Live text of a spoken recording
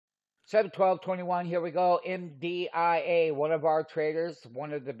7/12/21. Here we go. MDIA, one of our traders,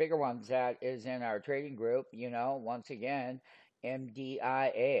 one of the bigger ones that is in our trading group. Once again,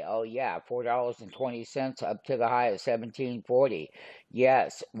 MDIA. Oh yeah, $4.20 up to the high of 17.40.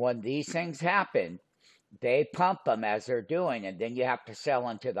 Yes, when these things happen, they pump them as they're doing, and then you have to sell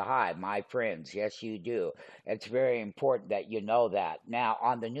into the high, my friends. Yes, you do. It's very important that you know that. Now,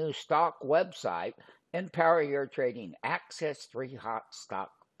 on the new stock website, Empower Your Trading, access 3 hot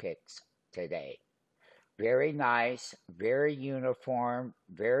stock picks today. Very nice, very uniform,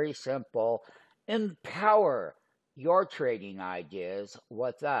 very simple. Empower your trading ideas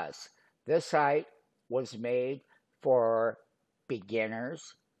with us. This site was made for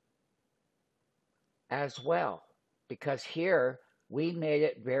beginners as well, because here we made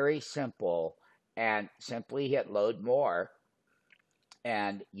it very simple, and simply hit load more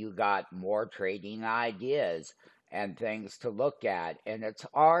and you got more trading ideas and things to look at. And it's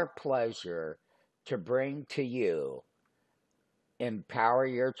our pleasure to bring to you Empower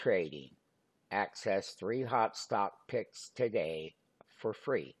Your Trading. Access 3 hot stock picks today for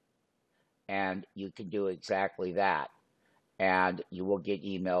free. And you can do exactly that. And you will get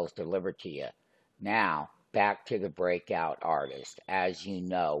emails delivered to you. Now, back to the breakout artist. As you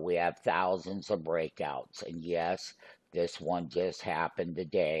know, we have thousands of breakouts. And yes, this one just happened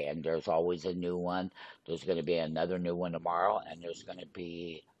today, and there's always a new one. There's going to be another new one tomorrow, and there's going to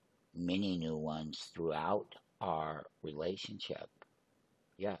be many new ones throughout our relationship.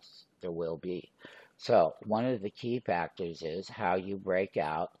 Yes, there will be. So, one of the key factors is how you break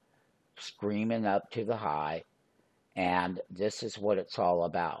out, screaming up to the high. And this is what it's all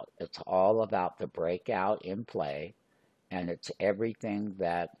about. It's all about the breakout in play, and it's everything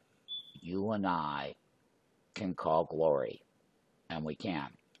that you and I can call glory. And we can.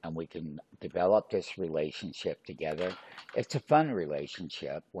 And we can develop this relationship together. It's a fun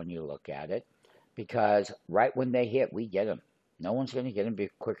relationship when you look at it, because right when they hit, we get them. No one's going to get them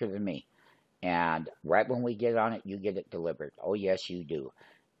quicker than me. And right when we get on it, you get it delivered. Oh, yes, you do.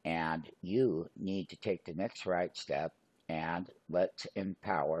 And you need to take the next right step, and let's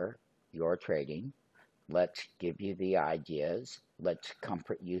empower your trading. Let's give you the ideas. Let's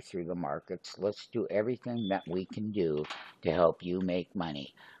comfort you through the markets. Let's do everything that we can do to help you make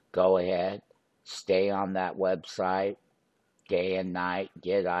money. Go ahead, stay on that website day and night,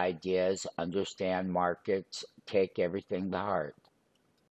 get ideas, understand markets, take everything to heart.